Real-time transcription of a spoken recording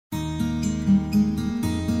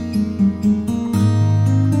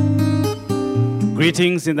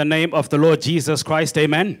Greetings in the name of the Lord Jesus Christ,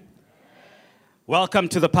 amen. Welcome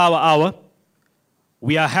to the Power Hour.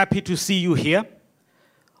 We are happy to see you here.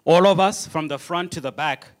 All of us, from the front to the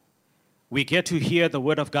back, we get to hear the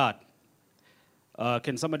Word of God.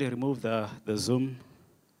 Can somebody remove the Zoom?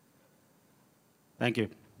 Thank you.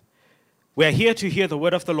 We are here to hear the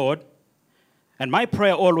Word of the Lord. And my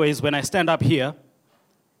prayer always when I stand up here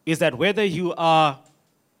is that whether you are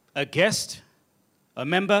a guest, a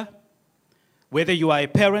member, whether you are a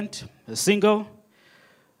parent, a single,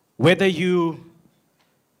 whether you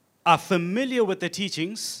are familiar with the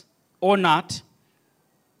teachings or not,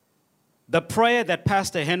 the prayer that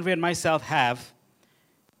Pastor Henry and myself have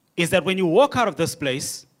is that when you walk out of this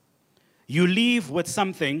place, you leave with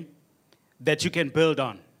something that you can build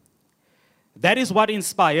on. That is what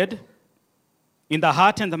inspired, in the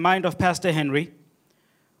heart and the mind of Pastor Henry,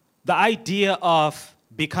 the idea of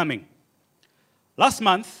becoming. Last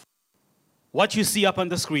month, what you see up on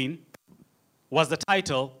the screen was the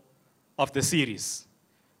title of the series,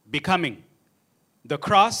 Becoming, the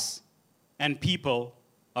Cross and People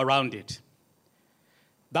Around It.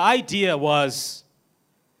 The idea was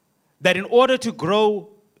that in order to grow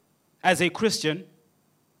as a Christian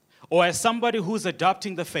or as somebody who's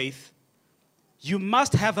adopting the faith, you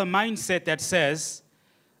must have a mindset that says,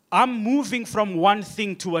 I'm moving from one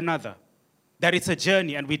thing to another, that it's a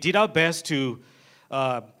journey, and we did our best to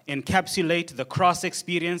encapsulate the cross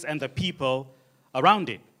experience and the people around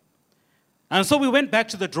it. And so we went back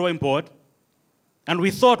to the drawing board, and we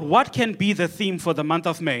thought, what can be the theme for the month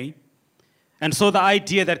of May? And so the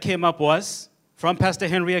idea that came up was, from Pastor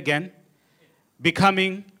Henry again,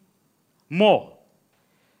 becoming more.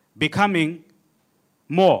 Becoming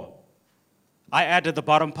more. I added the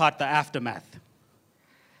bottom part, the aftermath.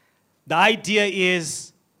 The idea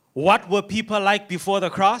is, what were people like before the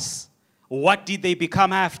cross? What did they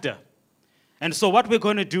become after? And so what we're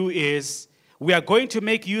going to do is, we are going to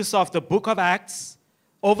make use of the book of Acts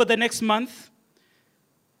over the next month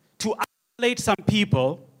to isolate some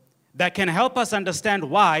people that can help us understand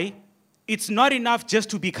why it's not enough just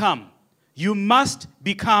to become. You must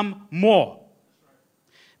become more.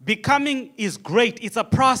 Becoming is great. It's a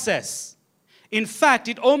process. In fact,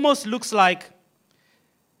 it almost looks like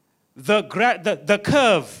the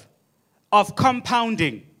curve of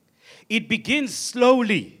compounding. It begins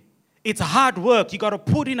slowly. It's hard work. You got to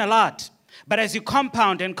put in a lot. But as you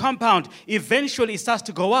compound and compound, eventually it starts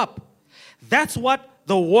to go up. That's what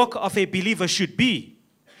the walk of a believer should be.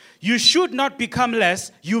 You should not become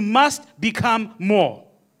less. You must become more.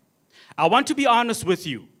 I want to be honest with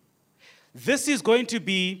you. This is going to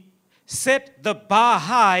be set the bar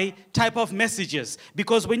high type of messages.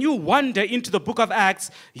 Because when you wander into the book of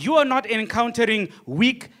Acts, you are not encountering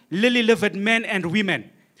weak, lily-livered men and women.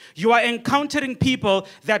 You are encountering people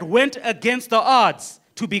that went against the odds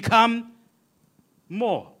to become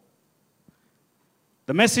more.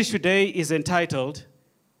 The message today is entitled,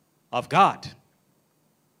 Of God.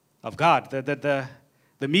 Of God. The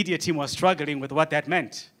media team was struggling with what that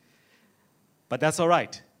meant. But that's all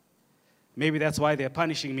right. Maybe that's why they're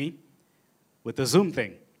punishing me with the Zoom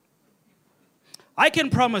thing. I can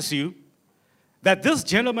promise you that this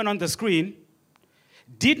gentleman on the screen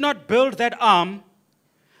did not build that arm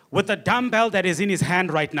with a dumbbell that is in his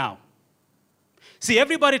hand right now. See,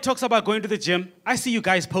 everybody talks about going to the gym. I see you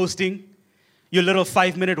guys posting your little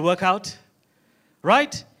 5-minute workout,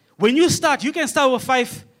 right? When you start, you can start with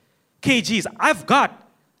 5 kgs. I've got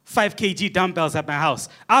 5 kg dumbbells at my house.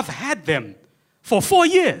 I've had them for 4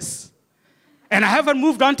 years. And I haven't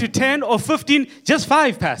moved on to 10 or 15, just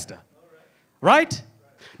 5, Pastor. Right?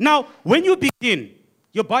 Now, when you begin,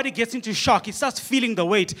 your body gets into shock. It starts feeling the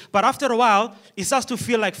weight. But after a while, it starts to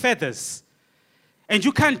feel like feathers. And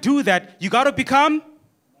you can't do that. You got to become...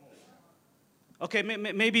 Okay,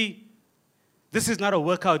 maybe this is not a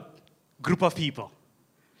workout group of people.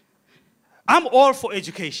 I'm all for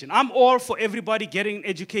education. I'm all for everybody getting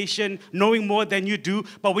education, knowing more than you do.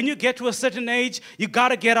 But when you get to a certain age, you got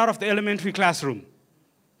to get out of the elementary classroom.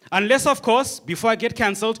 Unless, of course, before I get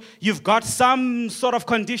canceled, you've got some sort of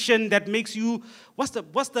condition that makes you... What's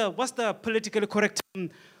the politically correct term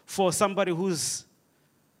for somebody who's...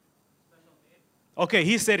 Okay,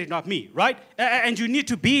 he said it, not me, right? And you need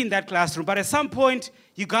to be in that classroom. But at some point,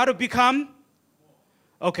 you got to become...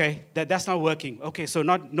 Okay, that's not working. Okay, so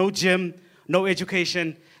no gym, no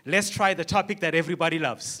education. Let's try the topic that everybody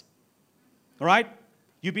loves. All right?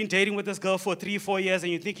 You've been dating with this girl for 3-4 years,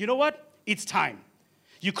 and you think, you know what? It's time.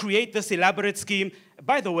 You create this elaborate scheme.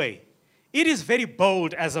 By the way, it is very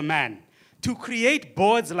bold as a man to create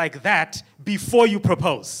boards like that before you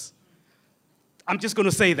propose. I'm just going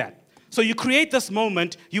to say that. So you create this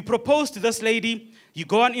moment, you propose to this lady, you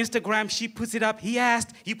go on Instagram, she puts it up, he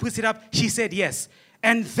asked, he puts it up, she said yes.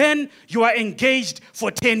 And then you are engaged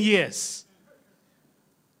for 10 years.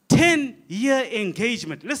 10-year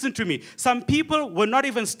engagement. Listen to me. Some people were not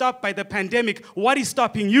even stopped by the pandemic. What is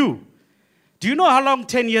stopping you? Do you know how long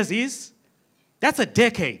 10 years is? That's a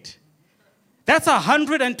decade. That's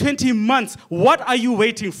 120 months. What are you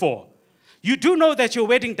waiting for? You do know that your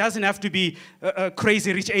wedding doesn't have to be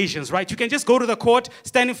crazy rich Asians, right? You can just go to the court,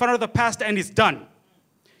 stand in front of the pastor, and it's done.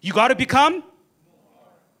 You got to become?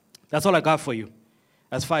 That's all I got for you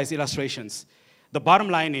as far as illustrations. The bottom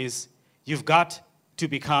line is you've got to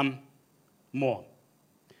become more.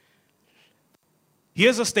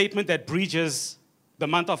 Here's a statement that bridges the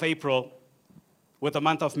month of April with the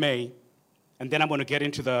month of May, and then I'm going to get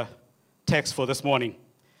into the text for this morning.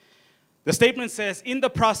 The statement says, in the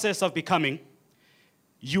process of becoming,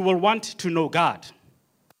 you will want to know God.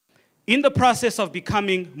 In the process of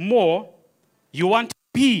becoming more, you want to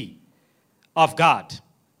be of God.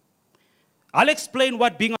 I'll explain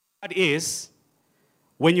what being of God is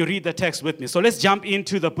when you read the text with me. So let's jump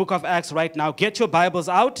into the book of Acts right now. Get your Bibles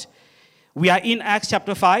out. We are in Acts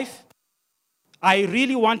chapter 5. I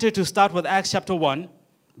really wanted to start with Acts chapter 1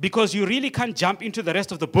 because you really can't jump into the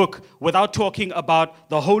rest of the book without talking about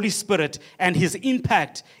the Holy Spirit and his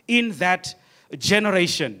impact in that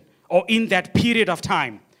generation or in that period of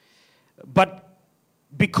time. But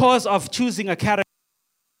because of choosing a character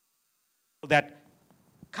that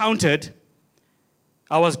counted,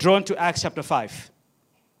 I was drawn to Acts chapter 5.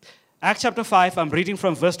 Acts chapter 5, I'm reading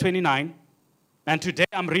from verse 29, and today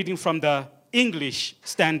I'm reading from the English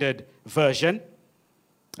Standard Version.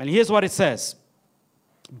 And here's what it says.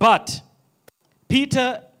 But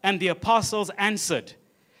Peter and the apostles answered,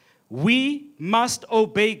 "We must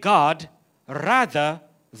obey God rather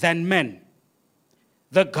than men.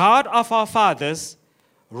 The God of our fathers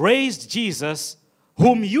raised Jesus,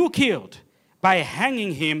 whom you killed by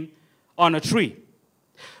hanging him on a tree.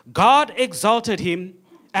 God exalted him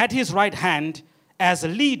at his right hand as a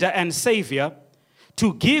leader and savior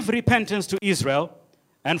to give repentance to Israel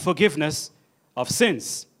and forgiveness of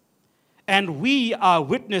sins. And we are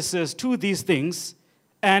witnesses to these things,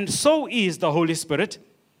 and so is the Holy Spirit,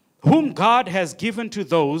 whom God has given to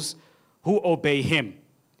those who obey him."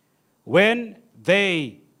 When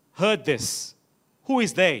they heard this, who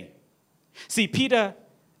is they? See, Peter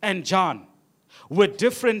and John were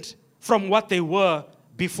different from what they were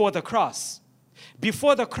before the cross.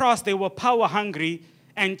 Before the cross, they were power hungry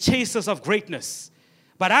and chasers of greatness.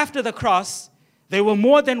 But after the cross, they were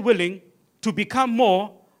more than willing to become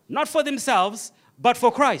more, not for themselves, but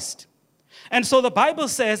for Christ. And so the Bible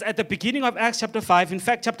says at the beginning of Acts chapter 5, in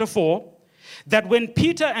fact chapter 4, that when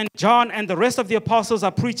Peter and John and the rest of the apostles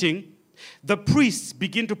are preaching, the priests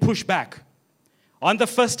begin to push back. On the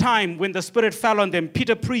first time when the Spirit fell on them,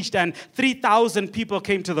 Peter preached and 3,000 people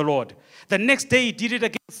came to the Lord. The next day he did it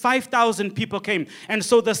again, 5,000 people came. And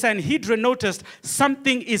so the Sanhedrin noticed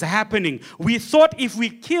something is happening. We thought if we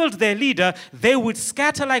killed their leader, they would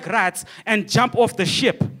scatter like rats and jump off the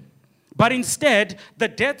ship. But instead, the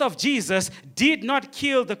death of Jesus did not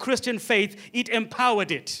kill the Christian faith, it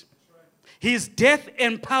empowered it. His death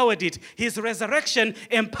empowered it. His resurrection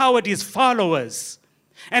empowered his followers.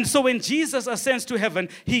 And so when Jesus ascends to heaven,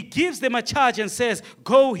 he gives them a charge and says,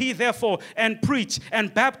 "Go ye therefore and preach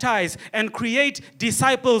and baptize and create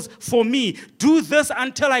disciples for me. Do this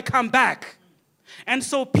until I come back." And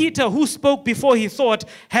so Peter, who spoke before he thought,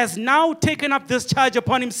 has now taken up this charge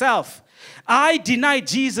upon himself. I denied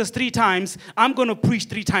Jesus 3 times. I'm going to preach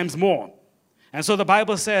 3 times more. And so the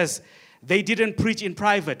Bible says they didn't preach in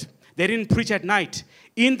private. They didn't preach at night.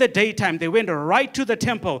 In the daytime, they went right to the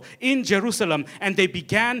temple in Jerusalem and they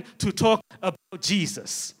began to talk about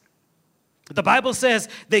Jesus. The Bible says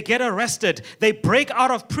they get arrested, they break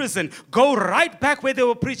out of prison, go right back where they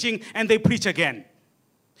were preaching, and they preach again.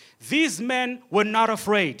 These men were not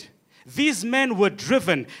afraid. These men were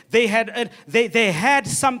driven. They had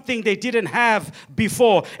something they didn't have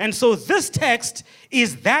before. And so this text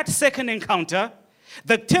is that second encounter.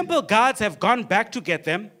 The temple guards have gone back to get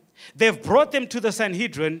them. They've brought them to the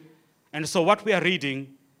Sanhedrin, and so what we are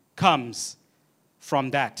reading comes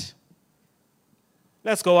from that.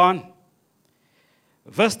 Let's go on.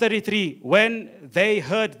 Verse 33, when they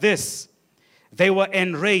heard this, they were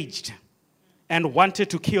enraged and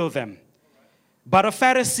wanted to kill them. But a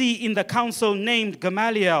Pharisee in the council named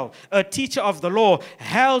Gamaliel, a teacher of the law,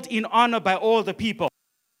 held in honor by all the people,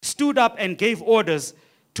 stood up and gave orders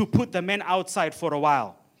to put the men outside for a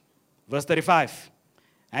while. Verse 35.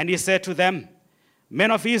 And he said to them, "Men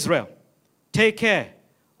of Israel, take care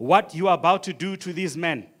what you are about to do to these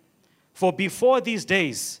men. For before these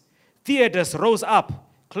days, Theudas rose up,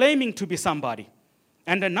 claiming to be somebody,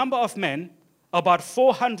 and a number of men, about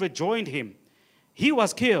 400, joined him. He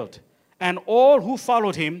was killed, and all who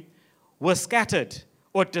followed him were scattered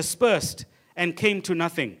or dispersed and came to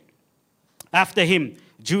nothing. After him,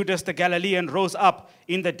 Judas the Galilean rose up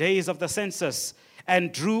in the days of the census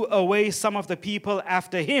and drew away some of the people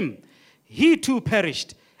after him. He too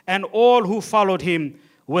perished, and all who followed him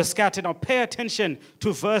were scattered. Now pay attention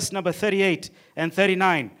to verse number 38 and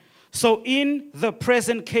 39. So in the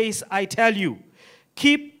present case, I tell you,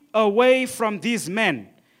 keep away from these men.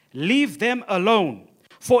 Leave them alone.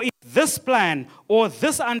 For if this plan or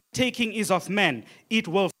this undertaking is of men, it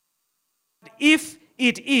will fail. If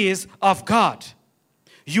it is of God,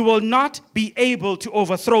 you will not be able to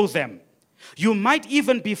overthrow them. You might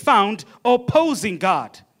even be found opposing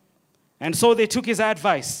God. And so they took his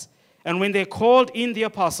advice. And when they called in the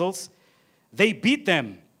apostles, they beat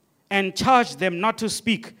them and charged them not to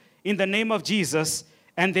speak in the name of Jesus,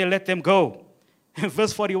 and they let them go.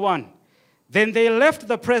 Verse 41, then they left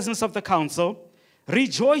the presence of the council,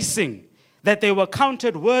 rejoicing that they were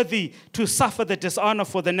counted worthy to suffer the dishonor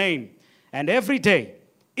for the name. And every day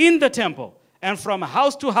in the temple and from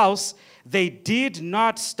house to house, they did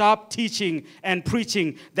not stop teaching and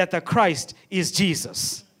preaching that the Christ is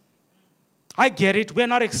Jesus. I get it. We're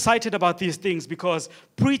not excited about these things because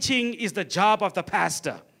preaching is the job of the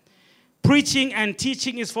pastor. Preaching and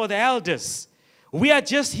teaching is for the elders. We are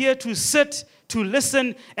just here to sit, to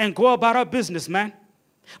listen, and go about our business, man.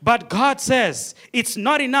 But God says it's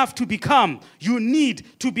not enough to become. You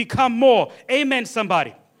need to become more. Amen,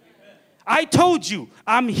 somebody. Amen. I told you,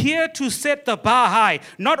 I'm here to set the bar high,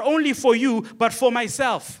 not only for you, but for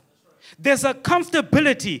myself. There's a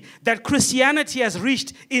comfortability that Christianity has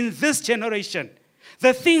reached in this generation.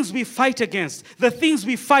 The things we fight against, the things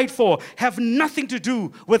we fight for, have nothing to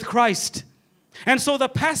do with Christ. And so the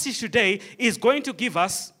passage today is going to give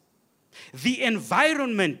us the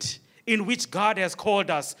environment in which God has called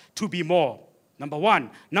us to be more. Number one.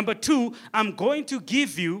 Number two, I'm going to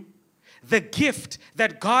give you the gift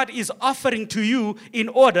that God is offering to you in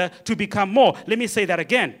order to become more. Let me say that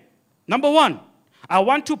again. Number one, I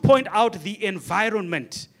want to point out the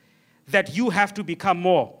environment that you have to become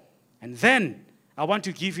more. And then I want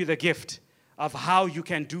to give you the gift of how you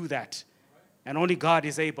can do that. And only God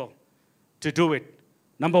is able to do it.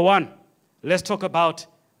 Number one, let's talk about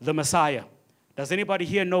the Messiah. Does anybody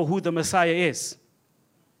here know who the Messiah is?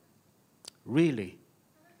 Really?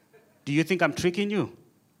 Do you think I'm tricking you?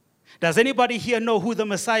 Does anybody here know who the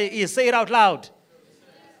Messiah is? Say it out loud.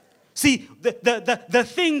 See, the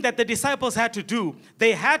thing that the disciples had to do,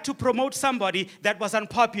 they had to promote somebody that was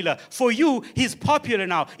unpopular. For you, he's popular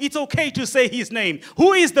now. It's okay to say his name.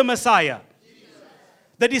 Who is the Messiah? Jesus.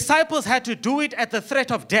 The disciples had to do it at the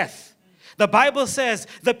threat of death. The Bible says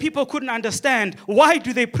the people couldn't understand, why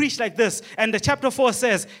do they preach like this? And the chapter 4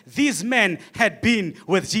 says, these men had been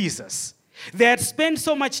with Jesus. They had spent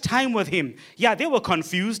so much time with him. Yeah, they were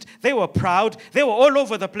confused. They were proud. They were all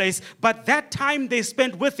over the place. But that time they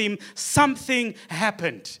spent with him, something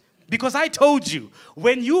happened. Because I told you,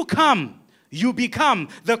 when you come, you become.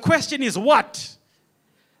 The question is what?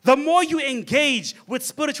 The more you engage with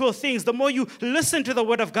spiritual things, the more you listen to the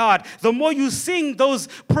word of God, the more you sing those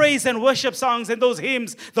praise and worship songs and those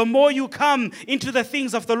hymns, the more you come into the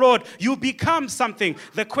things of the Lord, you become something.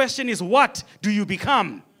 The question is, what do you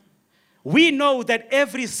become? We know that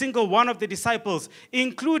every single one of the disciples,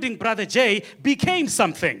 including Brother Jay, became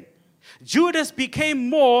something. Judas became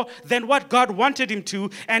more than what God wanted him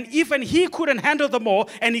to, and even he couldn't handle them all,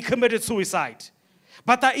 and he committed suicide.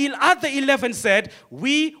 But the other 11 said,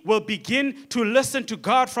 we will begin to listen to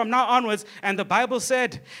God from now onwards. And the Bible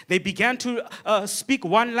said they began to speak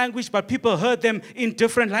one language, but people heard them in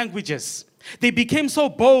different languages. They became so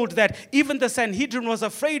bold that even the Sanhedrin was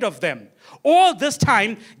afraid of them. All this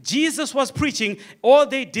time, Jesus was preaching. All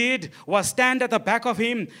they did was stand at the back of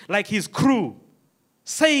him like his crew,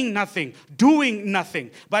 saying nothing, doing nothing.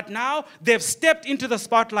 But now they've stepped into the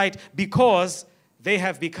spotlight because they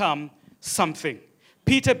have become something.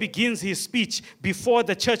 Peter begins his speech before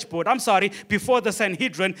the church board, before the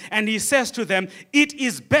Sanhedrin, and he says to them, it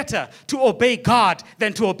is better to obey God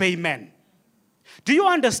than to obey men. Do you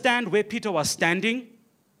understand where Peter was standing?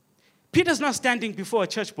 Peter's not standing before a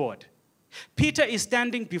church board. Peter is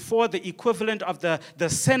standing before the equivalent of the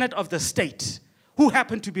Senate of the state, who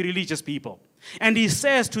happen to be religious people. And he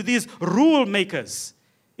says to these rule makers,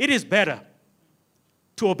 it is better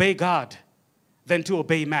to obey God than to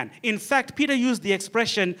obey man. In fact, Peter used the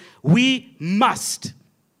expression, we must.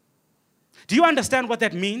 Do you understand what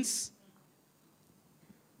that means?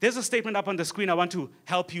 There's a statement up on the screen I want to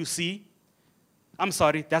help you see. I'm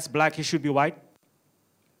sorry, that's black. It should be white.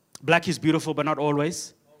 Black is beautiful, but not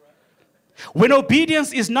always. When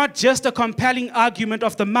obedience is not just a compelling argument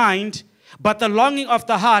of the mind, but the longing of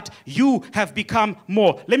the heart, you have become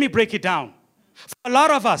more. Let me break it down. For a lot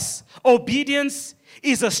of us, obedience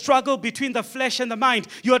is a struggle between the flesh and the mind.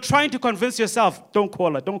 You are trying to convince yourself, don't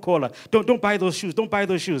call her, don't buy those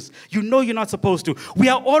shoes. You know you're not supposed to. We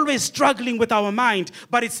are always struggling with our mind,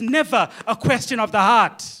 but it's never a question of the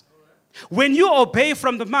heart. When you obey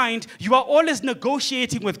from the mind, you are always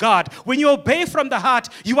negotiating with God. When you obey from the heart,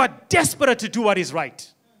 you are desperate to do what is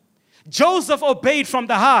right. Joseph obeyed from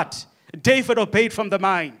the heart. David obeyed from the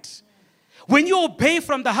mind. When you obey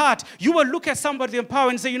from the heart, you will look at somebody in power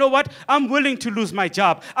and say, you know what? I'm willing to lose my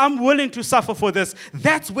job. I'm willing to suffer for this.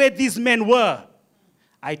 That's where these men were.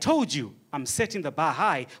 I told you, I'm setting the bar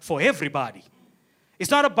high for everybody. It's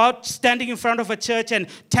not about standing in front of a church and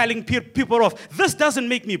telling people off. This doesn't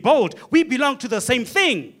make me bold. We belong to the same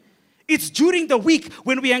thing. It's during the week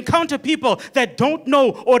when we encounter people that don't know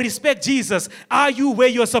or respect Jesus. Are you where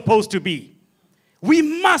you're supposed to be? We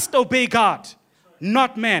must obey God,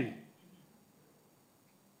 not men.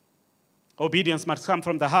 Obedience must come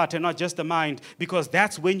from the heart and not just the mind, because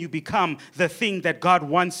that's when you become the thing that God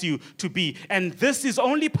wants you to be. And this is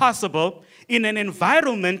only possible in an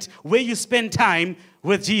environment where you spend time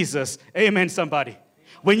with Jesus. Amen, somebody.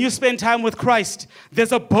 When you spend time with Christ,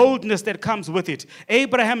 there's a boldness that comes with it.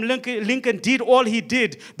 Abraham Lincoln did all he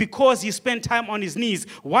did because he spent time on his knees.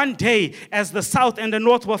 One day, as the South and the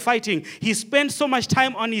North were fighting, he spent so much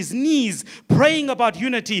time on his knees praying about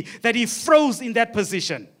unity that he froze in that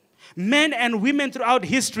position. Men and women throughout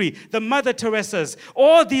history, the Mother Teresas,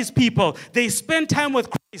 all these people, they spent time with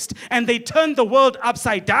Christ and they turned the world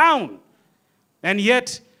upside down. And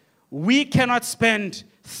yet, we cannot spend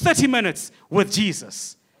 30 minutes with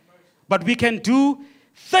Jesus. But we can do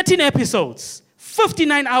 13 episodes,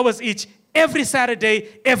 59 hours each, every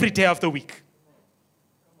Saturday, every day of the week.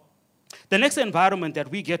 The next environment that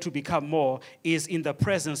we get to become more is in the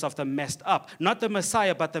presence of the messed up. Not the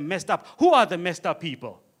Messiah, but the messed up. Who are the messed up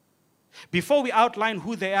people? Before we outline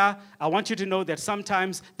who they are, I want you to know that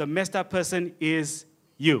sometimes the messed up person is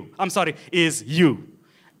you. Is you.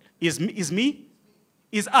 Is me?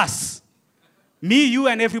 Is us. Me, you,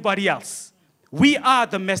 and everybody else. We are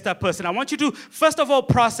the messed up person. I want you to, first of all,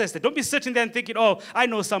 process it. Don't be sitting there and thinking, oh, I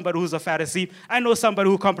know somebody who's a Pharisee. I know somebody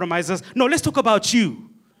who compromises. No, let's talk about you.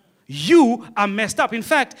 You are messed up. In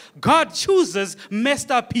fact, God chooses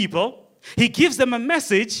messed up people. He gives them a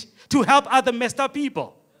message to help other messed up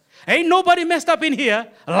people. Ain't nobody messed up in here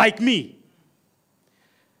like me.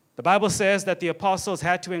 The Bible says that the apostles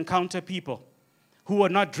had to encounter people who were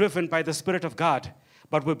not driven by the Spirit of God,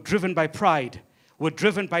 but were driven by pride, were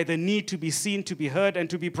driven by the need to be seen, to be heard, and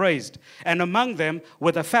to be praised. And among them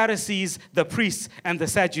were the Pharisees, the priests, and the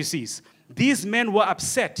Sadducees. These men were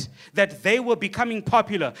upset that they were becoming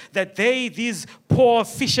popular, that these poor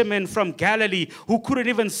fishermen from Galilee who couldn't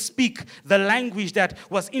even speak the language that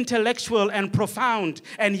was intellectual and profound,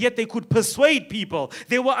 and yet they could persuade people.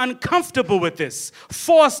 They were uncomfortable with this.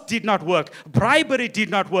 Force did not work. Bribery did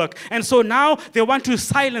not work. And so now they want to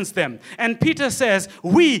silence them. And Peter says,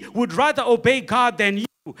 we would rather obey God than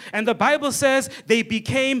you. And the Bible says they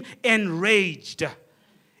became enraged.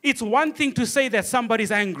 It's one thing to say that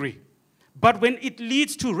somebody's angry. But when it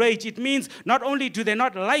leads to rage, it means not only do they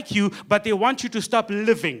not like you, but they want you to stop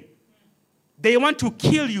living. They want to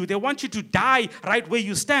kill you. They want you to die right where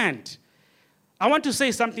you stand. I want to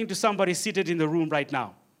say something to somebody seated in the room right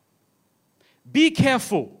now. Be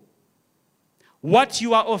careful what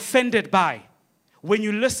you are offended by when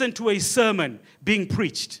you listen to a sermon being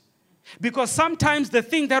preached. Because sometimes the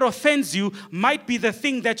thing that offends you might be the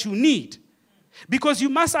thing that you need. Because you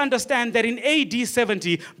must understand that in AD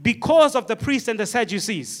 70, because of the priests and the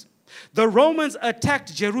Sadducees, the Romans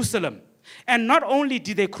attacked Jerusalem. And not only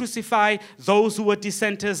did they crucify those who were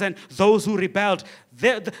dissenters and those who rebelled,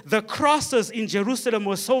 the crosses in Jerusalem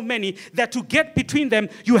were so many that to get between them,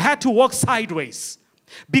 you had to walk sideways.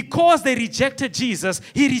 Because they rejected Jesus,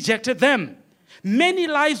 he rejected them. Many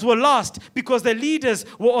lives were lost because the leaders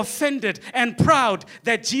were offended and proud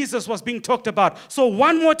that Jesus was being talked about. So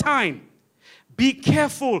one more time. Be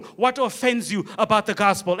careful what offends you about the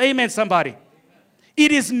gospel. Amen, somebody.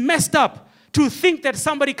 It is messed up to think that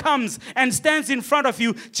somebody comes and stands in front of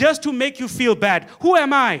you just to make you feel bad. Who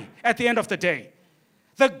am I at the end of the day?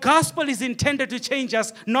 The gospel is intended to change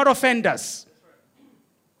us, not offend us.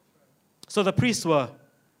 So the priests were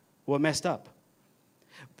messed up.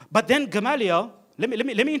 But then Gamaliel, let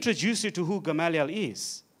me introduce you to who Gamaliel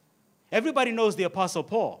is. Everybody knows the Apostle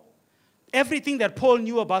Paul. Everything that Paul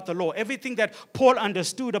knew about the law, everything that Paul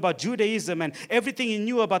understood about Judaism, and everything he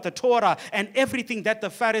knew about the Torah, and everything that the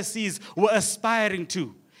Pharisees were aspiring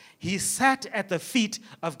to, he sat at the feet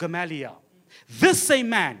of Gamaliel. This same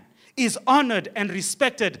man is honored and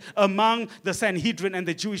respected among the Sanhedrin and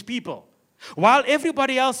the Jewish people. While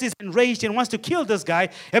everybody else is enraged and wants to kill this guy,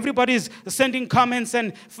 everybody is sending comments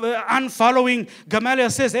and unfollowing. Gamaliel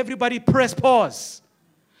says, everybody press pause.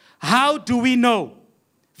 How do we know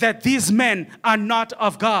that these men are not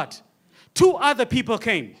of God? Two other people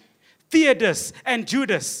came, Theudas and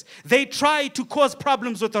Judas. They tried to cause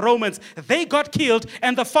problems with the Romans. They got killed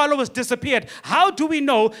and the followers disappeared. How do we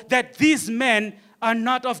know that these men are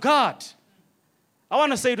not of God? I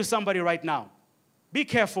want to say to somebody right now, be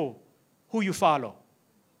careful who you follow.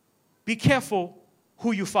 Be careful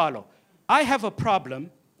who you follow. I have a problem,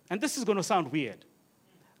 and this is going to sound weird.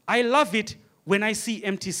 I love it when I see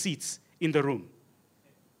empty seats in the room.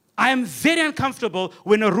 I am very uncomfortable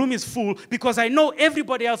when a room is full because I know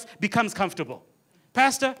everybody else becomes comfortable.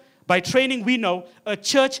 Pastor, by training we know a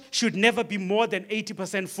church should never be more than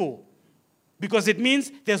 80% full because it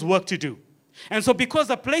means there's work to do. And so because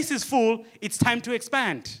the place is full, it's time to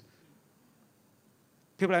expand.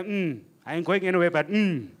 People are like, I ain't going anywhere, but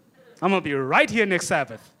I'm going to be right here next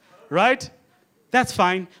Sabbath, right? That's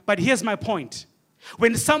fine, but here's my point.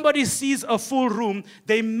 When somebody sees a full room,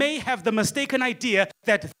 they may have the mistaken idea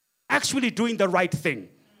that they're actually doing the right thing.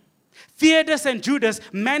 Theudas and Judas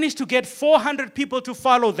managed to get 400 people to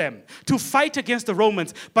follow them, to fight against the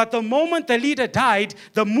Romans. But the moment the leader died,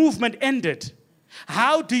 the movement ended.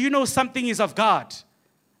 How do you know something is of God?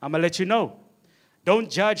 I'm going to let you know. Don't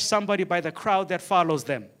judge somebody by the crowd that follows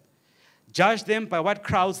them. Judge them by what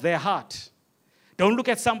crowds their heart. Don't look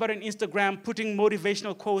at somebody on Instagram putting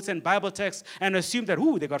motivational quotes and Bible texts and assume that,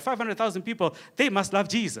 they got 500,000 people, they must love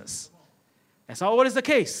Jesus. That's not always the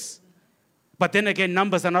case. But then again,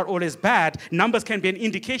 numbers are not always bad. Numbers can be an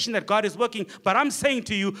indication that God is working. But I'm saying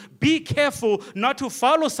to you, be careful not to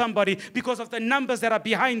follow somebody because of the numbers that are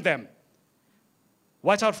behind them.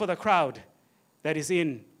 Watch out for the crowd that is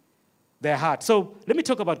in their heart. So let me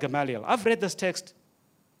talk about Gamaliel. I've read this text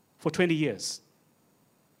for 20 years.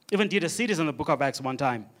 Even did a series on the book of Acts one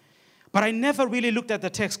time. But I never really looked at the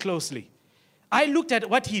text closely. I looked at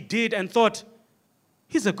what he did and thought,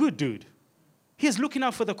 he's a good dude. He's looking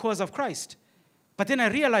out for the cause of Christ. But then I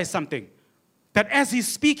realized something, that as he's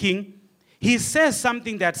speaking, he says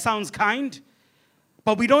something that sounds kind,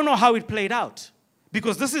 but we don't know how it played out.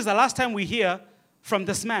 Because this is the last time we hear from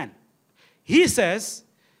this man. He says,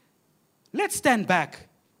 let's stand back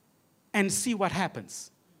and see what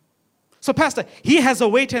happens. So, Pastor, he has a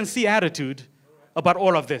wait-and-see attitude about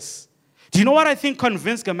all of this. Do you know what I think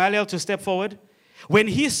convinced Gamaliel to step forward? When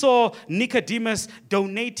he saw Nicodemus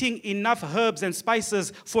donating enough herbs and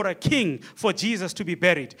spices for a king for Jesus to be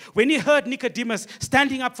buried. When he heard Nicodemus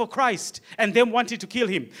standing up for Christ and them wanting to kill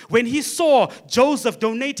him. When he saw Joseph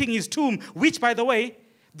donating his tomb, which, by the way,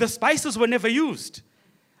 the spices were never used.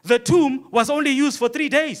 The tomb was only used for 3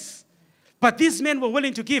 days. But these men were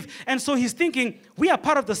willing to give. And so he's thinking, we are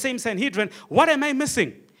part of the same Sanhedrin. What am I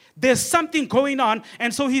missing? There's something going on.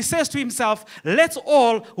 And so he says to himself, let's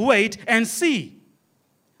all wait and see.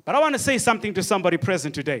 But I want to say something to somebody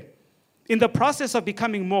present today. In the process of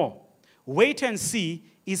becoming more, wait and see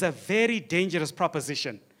is a very dangerous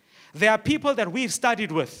proposition. There are people that we've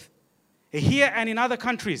studied with here and in other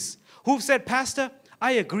countries who've said, Pastor,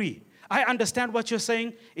 I agree. I understand what you're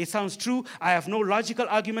saying. It sounds true. I have no logical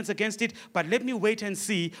arguments against it, but let me wait and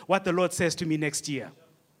see what the Lord says to me next year.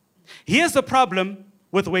 Here's the problem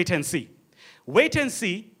with wait and see. Wait and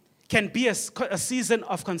see can be a season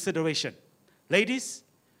of consideration. Ladies,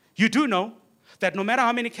 you do know that no matter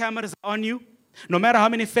how many cameras are on you, no matter how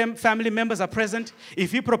many family members are present,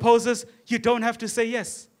 if he proposes, you don't have to say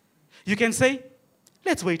yes. You can say,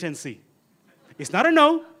 let's wait and see. It's not a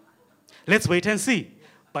no. Let's wait and see.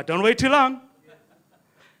 But don't wait too long.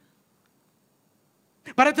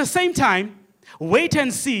 But at the same time, wait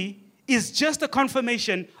and see is just a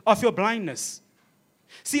confirmation of your blindness.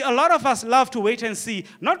 See, a lot of us love to wait and see,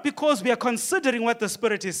 not because we are considering what the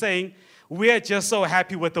Spirit is saying. We're just so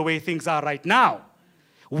happy with the way things are right now.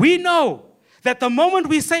 We know that the moment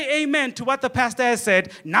we say amen to what the pastor has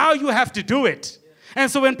said, now you have to do it. And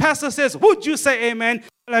so when pastor says, would you say amen?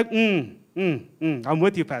 Like, I'm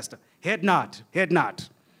with you, pastor. Head nod, head nod.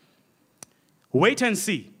 Wait and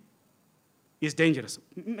see is dangerous.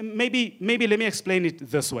 Maybe let me explain it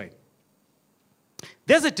this way.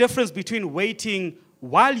 There's a difference between waiting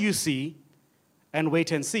while you see and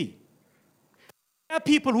wait and see. There are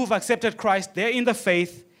people who've accepted Christ. They're in the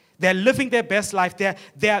faith. They're living their best life.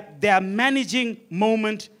 They're managing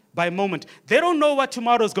moment by moment. They don't know what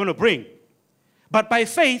tomorrow is going to bring. But by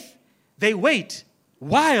faith, they wait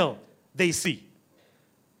while they see.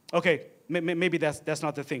 Okay, maybe that's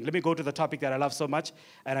not the thing. Let me go to the topic that I love so much,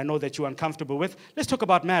 and I know that you're uncomfortable with. Let's talk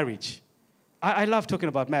about marriage. I love talking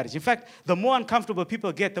about marriage. In fact, the more uncomfortable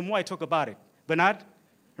people get, the more I talk about it. Bernard,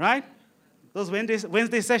 right? Those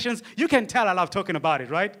Wednesday sessions, you can tell I love talking about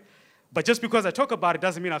it, right? But just because I talk about it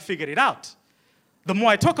doesn't mean I figured it out. The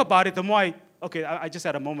more I talk about it, the more I just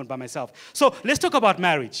had a moment by myself. So let's talk about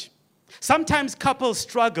marriage. Sometimes couples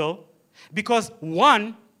struggle because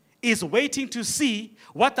one is waiting to see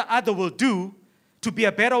what the other will do to be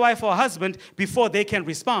a better wife or husband before they can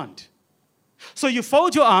respond. So you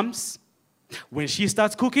fold your arms. When she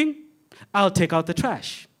starts cooking, I'll take out the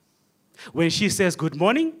trash. When she says good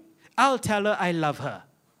morning, I'll tell her I love her.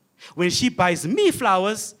 When she buys me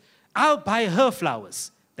flowers, I'll buy her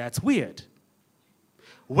flowers. That's weird.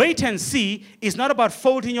 Wait and see is not about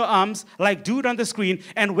folding your arms like dude on the screen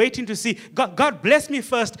and waiting to see, God bless me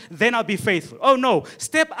first, then I'll be faithful. Oh no,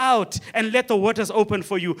 step out and let the waters open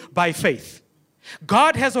for you by faith.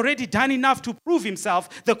 God has already done enough to prove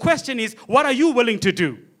himself. The question is, what are you willing to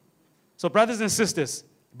do? So brothers and sisters,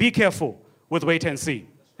 be careful with wait and see.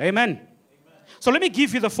 Amen. So let me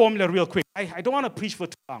give you the formula real quick. I don't want to preach for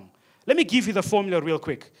too long. Let me give you the formula real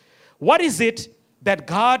quick. What is it that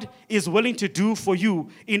God is willing to do for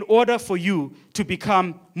you in order for you to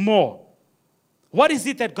become more? What is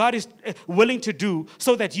it that God is willing to do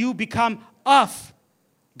so that you become of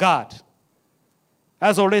God?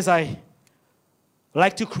 As always, I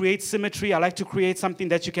like to create symmetry. I like to create something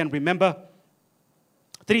that you can remember.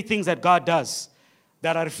 3 things that God does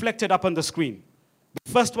that are reflected up on the screen.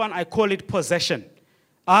 The first one, I call it possession.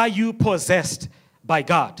 Are you possessed by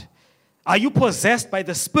God? Are you possessed by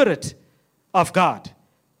the Spirit of God?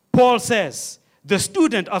 Paul says, the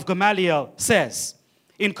student of Gamaliel says,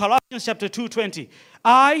 in Colossians chapter 2:20,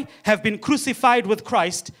 I have been crucified with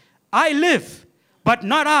Christ. I live, but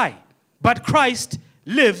not I, but Christ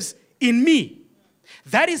lives in me.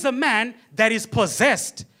 That is a man that is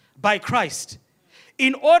possessed by Christ.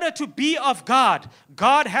 In order to be of God,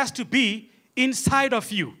 God has to be inside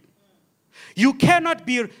of you. You cannot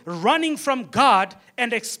be running from God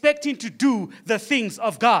and expecting to do the things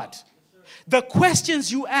of God. The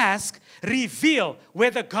questions you ask reveal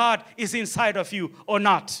whether God is inside of you or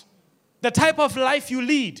not. The type of life you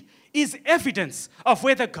lead is evidence of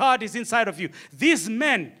whether God is inside of you. These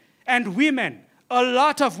men and women, a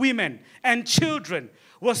lot of women and children,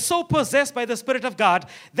 were so possessed by the Spirit of God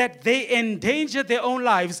that they endangered their own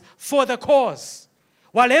lives for the cause.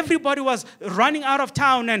 While everybody was running out of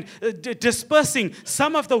town and dispersing,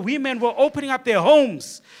 some of the women were opening up their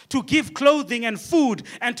homes to give clothing and food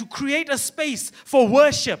and to create a space for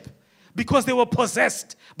worship because they were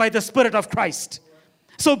possessed by the Spirit of Christ.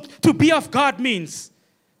 So to be of God means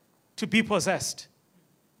to be possessed.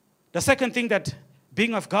 The second thing that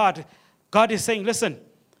being of God, God is saying, listen,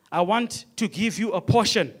 I want to give you a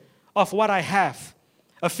portion of what I have.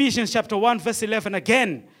 Ephesians chapter 1 verse 11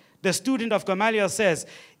 again. The student of Gamaliel says,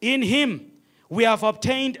 in him we have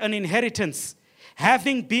obtained an inheritance,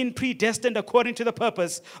 having been predestined according to the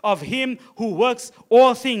purpose of him who works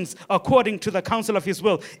all things according to the counsel of his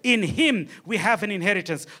will. In him we have an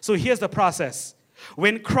inheritance. So here's the process.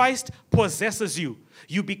 When Christ possesses you,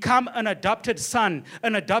 you become an adopted son,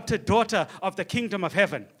 an adopted daughter of the kingdom of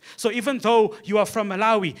heaven. So even though you are from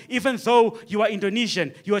Malawi, even though you are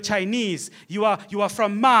Indonesian, you are Chinese, you are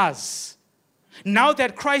from Mars, now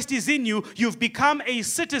that Christ is in you, you've become a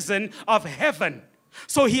citizen of heaven.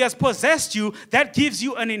 So he has possessed you. That gives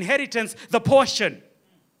you an inheritance, the portion.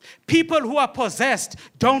 People who are possessed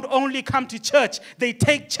don't only come to church, they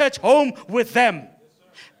take church home with them.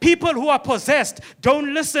 People who are possessed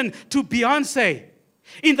don't listen to Beyonce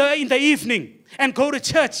in the evening and go to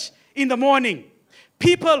church in the morning.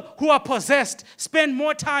 People who are possessed spend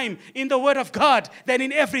more time in the Word of God than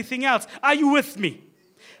in everything else. Are you with me?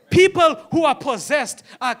 People who are possessed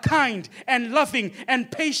are kind and loving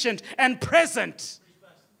and patient and present.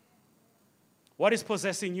 What is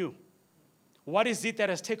possessing you? What is it that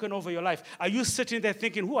has taken over your life? Are you sitting there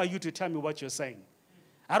thinking, who are you to tell me what you're saying?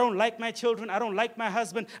 I don't like my children. I don't like my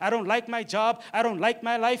husband. I don't like my job. I don't like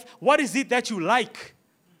my life. What is it that you like?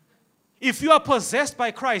 If you are possessed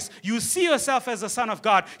by Christ, you see yourself as a son of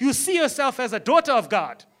God. You see yourself as a daughter of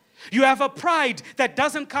God. You have a pride that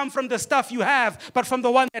doesn't come from the stuff you have, but from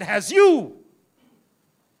the one that has you.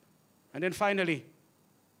 And then finally,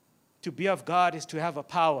 to be of God is to have a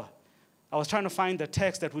power. I was trying to find the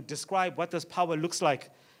text that would describe what this power looks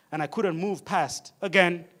like, and I couldn't move past,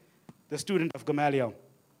 again, the student of Gamaliel.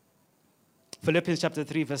 Philippians chapter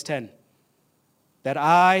 3, verse 10. that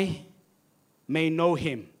I may know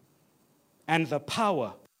him and the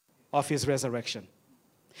power of his resurrection.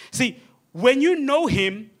 See, when you know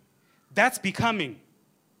him, that's becoming.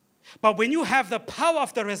 But when you have the power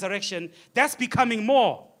of the resurrection, that's becoming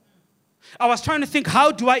more. I was trying to think,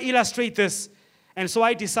 how do I illustrate this? And so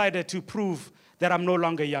I decided to prove that I'm no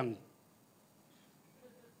longer young.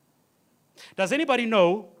 Does anybody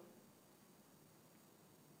know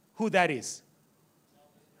who that is?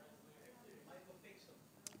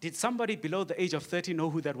 Did somebody below the age of 30 know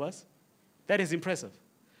who that was? That is impressive.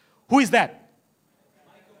 Who is that?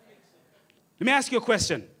 Let me ask you a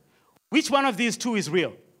question. Which one of these two is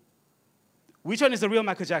real? Which one is the real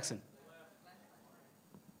Michael Jackson?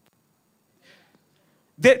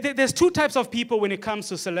 There's two types of people when it comes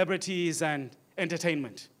to celebrities and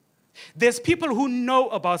entertainment. There's people who know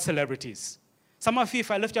about celebrities. Some of you,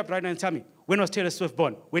 if I lift you up right now and tell me, when was Taylor Swift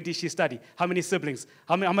born? Where did she study? How many siblings?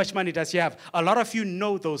 How much money does she have? A lot of you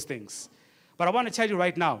know those things. But I want to tell you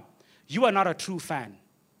right now, you are not a true fan.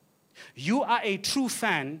 You are a true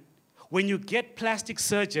fan when you get plastic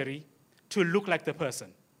surgery to look like the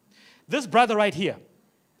person. This brother right here,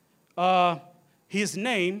 his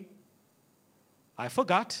name, I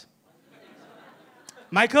forgot.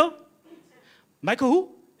 Michael? Michael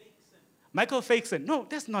who? Michael Fakeson. No,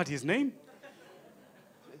 that's not his name.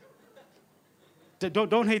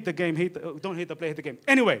 Don't hate the game. Don't hate the play, hate the game.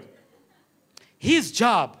 Anyway, his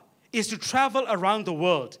job is to travel around the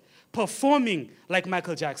world performing like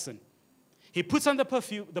Michael Jackson. He puts on the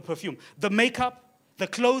perfume, the makeup, the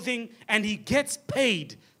clothing, and he gets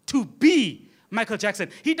paid to be Michael Jackson.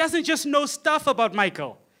 He doesn't just know stuff about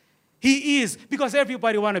Michael. He is, because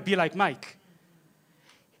everybody want to be like Mike.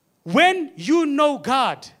 When you know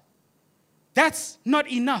God, that's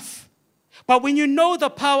not enough. But when you know the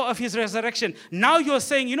power of his resurrection, now you're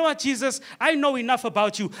saying, you know what, Jesus, I know enough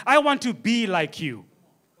about you. I want to be like you.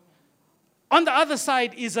 On the other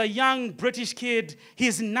side is a young British kid.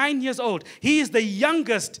 He's 9 years old. He is the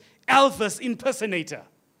youngest Elvis impersonator.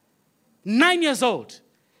 9 years old.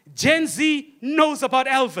 Gen Z knows about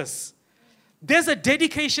Elvis. There's a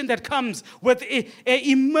dedication that comes with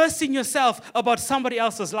immersing yourself about somebody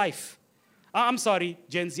else's life. I'm sorry,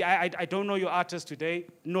 Gen Z, I don't know your artist today,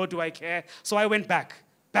 nor do I care. So I went back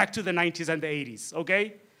to the 90s and the 80s,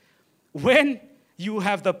 okay? When you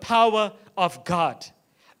have the power of God,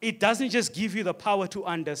 it doesn't just give you the power to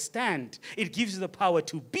understand, it gives you the power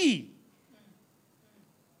to be.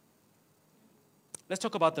 Let's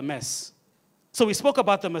talk about the mess. So we spoke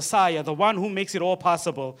about the Messiah, the one who makes it all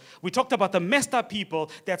possible. We talked about the messed up people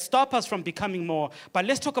that stop us from becoming more. But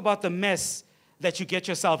let's talk about the mess that you get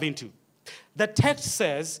yourself into. The text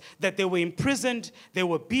says that they were imprisoned, they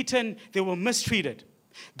were beaten, they were mistreated.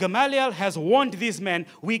 Gamaliel has warned these men,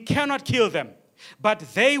 we cannot kill them, but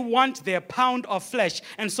they want their pound of flesh,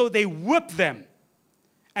 and so they whip them,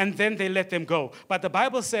 and then they let them go. But the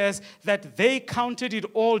Bible says that they counted it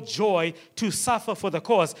all joy to suffer for the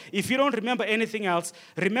cause. If you don't remember anything else,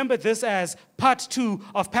 remember this as part 2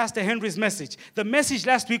 of Pastor Henry's message. The message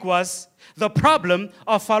last week was the problem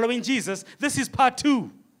of following Jesus. This is part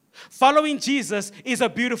 2. Following Jesus is a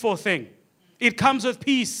beautiful thing. It comes with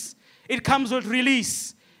peace. It comes with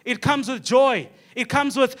release. It comes with joy. It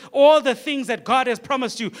comes with all the things that God has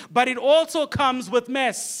promised you. But it also comes with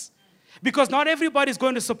mess. Because not everybody is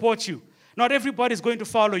going to support you. Not everybody is going to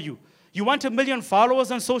follow you. You want 1 million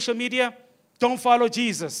followers on social media? Don't follow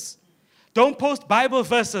Jesus. Don't post Bible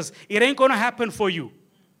verses. It ain't going to happen for you.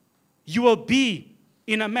 You will be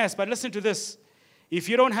in a mess. But listen to this. If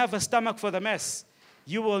you don't have a stomach for the mess,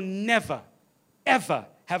 you will never, ever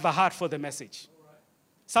have a heart for the message.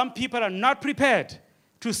 Some people are not prepared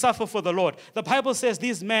to suffer for the Lord. The Bible says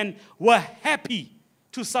these men were happy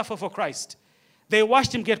to suffer for Christ. They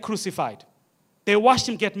watched him get crucified. They watched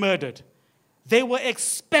him get murdered. They were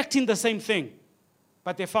expecting the same thing,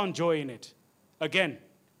 but they found joy in it. Again,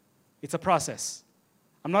 it's a process.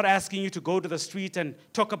 I'm not asking you to go to the street and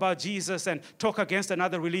talk about Jesus and talk against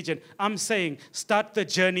another religion. I'm saying start the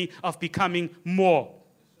journey of becoming more.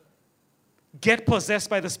 Get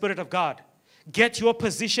possessed by the Spirit of God. Get your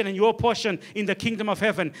position and your portion in the kingdom of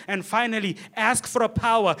heaven. And finally, ask for a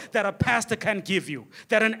power that a pastor can give you,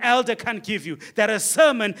 that an elder can give you, that a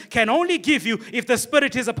sermon can only give you if the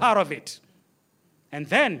Spirit is a part of it. And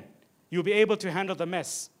then you'll be able to handle the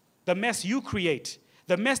mess you create,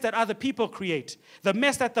 the mess that other people create, the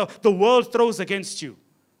mess that the world throws against you.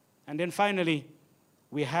 And then finally,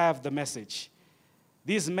 we have the message.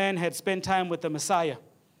 These men had spent time with the Messiah.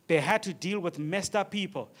 They had to deal with messed up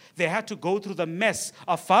people. They had to go through the mess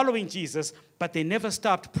of following Jesus, but they never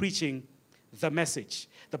stopped preaching the message.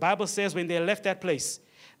 The Bible says when they left that place,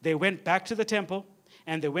 they went back to the temple,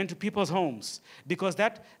 and they went to people's homes because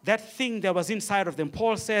that thing that was inside of them,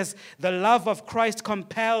 Paul says, the love of Christ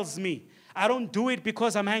compels me. I don't do it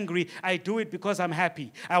because I'm angry. I do it because I'm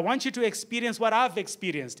happy. I want you to experience what I've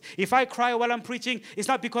experienced. If I cry while I'm preaching, it's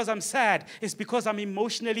not because I'm sad. It's because I'm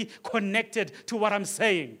emotionally connected to what I'm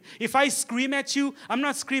saying. If I scream at you, I'm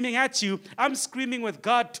not screaming at you. I'm screaming with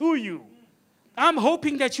God to you. I'm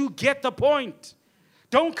hoping that you get the point.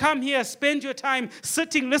 Don't come here, spend your time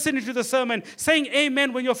sitting, listening to the sermon, saying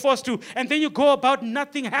amen when you're forced to, and then you go about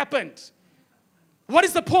nothing happened. What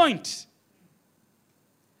is the point?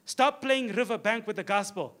 Stop playing riverbank with the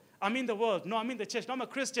gospel. I'm in the world. No, I'm in the church. No, I'm a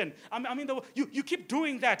Christian. I'm in the world. You keep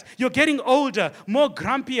doing that. You're getting older, more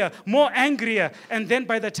grumpier, more angrier. And then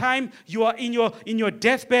by the time you are in your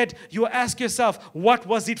deathbed, you ask yourself, what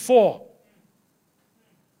was it for?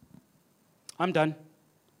 I'm done.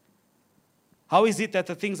 How is it that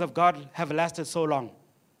the things of God have lasted so long?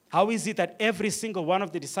 How is it that every single one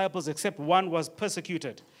of the disciples except one was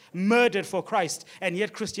persecuted, murdered for Christ, and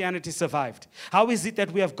yet Christianity survived? How is it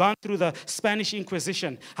that we have gone through the Spanish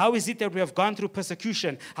Inquisition? How is it that we have gone through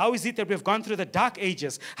persecution? How is it that we have gone through the Dark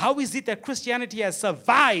Ages? How is it that Christianity has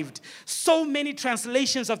survived so many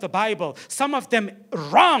translations of the Bible, some of them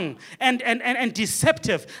wrong and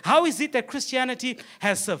deceptive? How is it that Christianity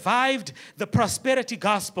has survived the prosperity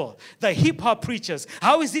gospel, the hip-hop preachers?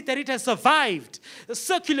 How is it that it has survived the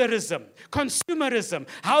secularism, consumerism?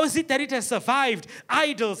 How is it that it has survived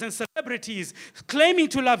idols and celebrities claiming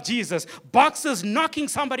to love Jesus, boxers knocking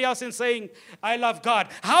somebody else and saying, I love God?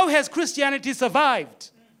 How has Christianity survived?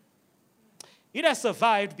 It has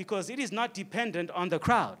survived because it is not dependent on the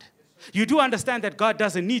crowd. You do understand that God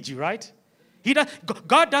doesn't need you, right?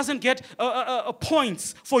 God doesn't get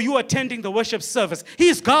points for you attending the worship service. He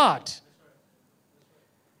is God.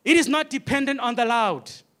 It is not dependent on the loud.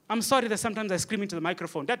 I'm sorry that sometimes I scream into the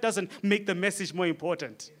microphone. That doesn't make the message more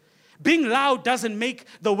important. Being loud doesn't make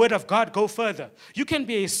the word of God go further. You can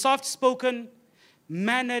be a soft-spoken,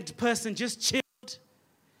 mannered person, just chilled,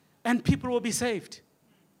 and people will be saved.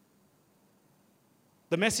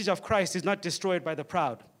 The message of Christ is not destroyed by the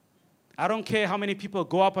proud. I don't care how many people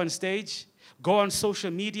go up on stage, go on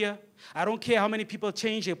social media. I don't care how many people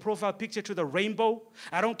change their profile picture to the rainbow.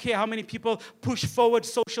 I don't care how many people push forward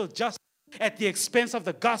social justice at the expense of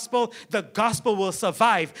the gospel will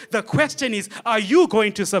survive. The question is, are you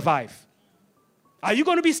going to survive? Are you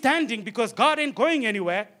going to be standing because God ain't going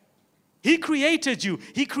anywhere? He created you.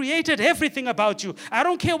 He created everything about you. I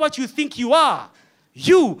don't care what you think you are.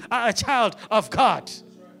 You are a child of God.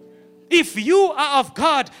 If you are of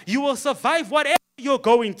God, you will survive whatever you're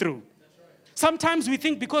going through. Sometimes we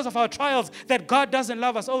think because of our trials that God doesn't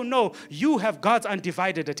love us. Oh no, you have God's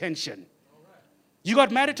undivided attention. You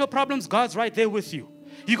got marital problems, God's right there with you.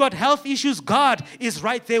 You got health issues, God is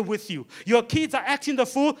right there with you. Your kids are acting the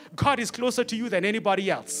fool, God is closer to you than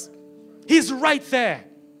anybody else. He's right there.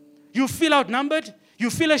 You feel outnumbered,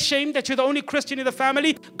 you feel ashamed that you're the only Christian in the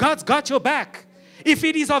family, God's got your back. If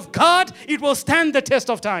it is of God, it will stand the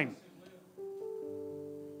test of time.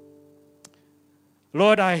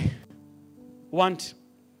 Lord, I want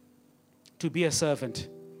to be a servant.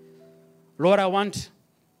 Lord, I want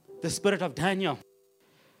the spirit of Daniel.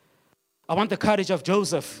 I want the courage of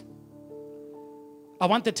Joseph. I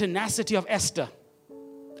want the tenacity of Esther.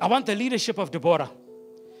 I want the leadership of Deborah.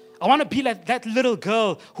 I want to be like that little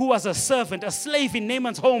girl who was a servant, a slave in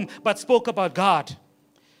Naaman's home, but spoke about God.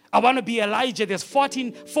 I want to be Elijah. There's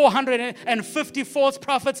 450 false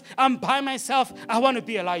prophets. I'm by myself. I want to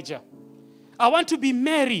be Elijah. I want to be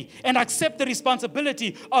Mary and accept the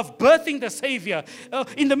responsibility of birthing the Savior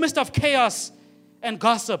in the midst of chaos and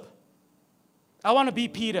gossip. I want to be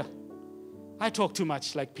Peter. I talk too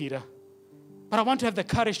much like Peter. But I want to have the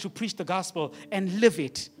courage to preach the gospel and live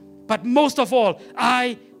it. But most of all,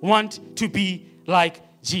 I want to be like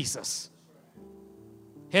Jesus.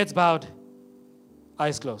 Heads bowed,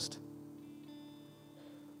 eyes closed.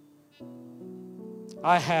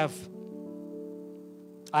 I have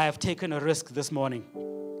taken a risk this morning,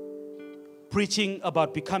 preaching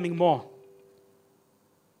about becoming more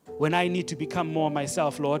when I need to become more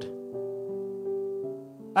myself, Lord.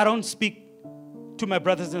 I don't speak to my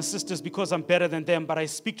brothers and sisters because I'm better than them, but I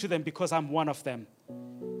speak to them because I'm one of them.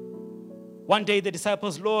 One day the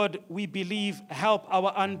disciples, Lord, we believe, help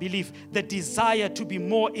our unbelief. The desire to be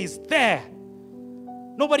more is there.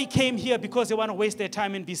 Nobody came here because they want to waste their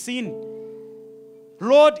time and be seen.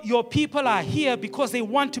 Lord, your people are here because they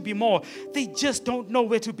want to be more. They just don't know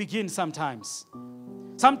where to begin sometimes.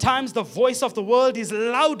 Sometimes the voice of the world is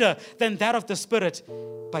louder than that of the Spirit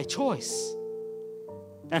by choice.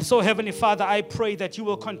 And so, Heavenly Father, I pray that you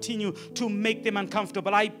will continue to make them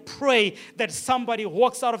uncomfortable. I pray that somebody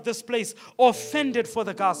walks out of this place offended for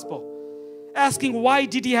the gospel, asking, why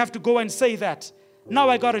did he have to go and say that? Now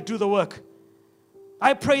I got to do the work.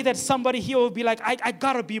 I pray that somebody here will be like, I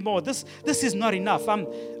got to be more. This is not enough.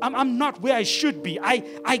 I'm not where I should be.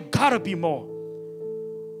 I got to be more.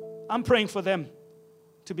 I'm praying for them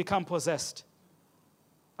to become possessed.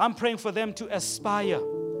 I'm praying for them to aspire,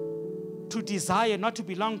 to desire not to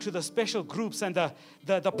belong to the special groups and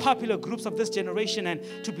the popular groups of this generation, and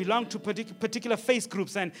to belong to particular face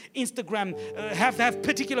groups and Instagram, have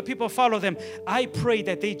particular people follow them. I pray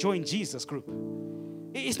that they join Jesus group.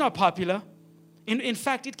 It's not popular. In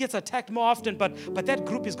fact, it gets attacked more often, but that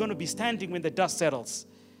group is going to be standing when the dust settles.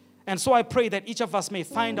 And so I pray that each of us may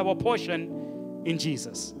find our portion in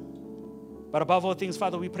Jesus. But above all things,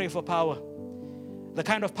 Father, we pray for power. The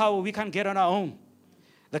kind of power we can't get on our own.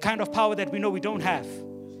 The kind of power that we know we don't have.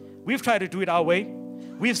 We've tried to do it our way.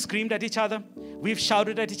 We've screamed at each other. We've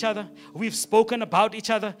shouted at each other. We've spoken about each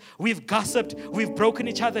other. We've gossiped. We've broken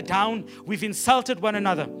each other down. We've insulted one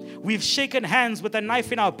another. We've shaken hands with a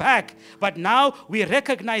knife in our back. But now we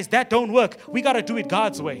recognize that don't work. We got to do it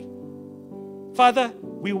God's way. Father,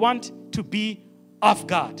 we want to be of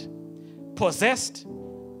God, possessed,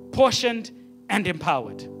 portioned, and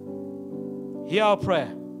empowered. Hear our prayer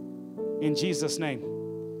in Jesus' name.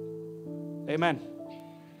 Amen.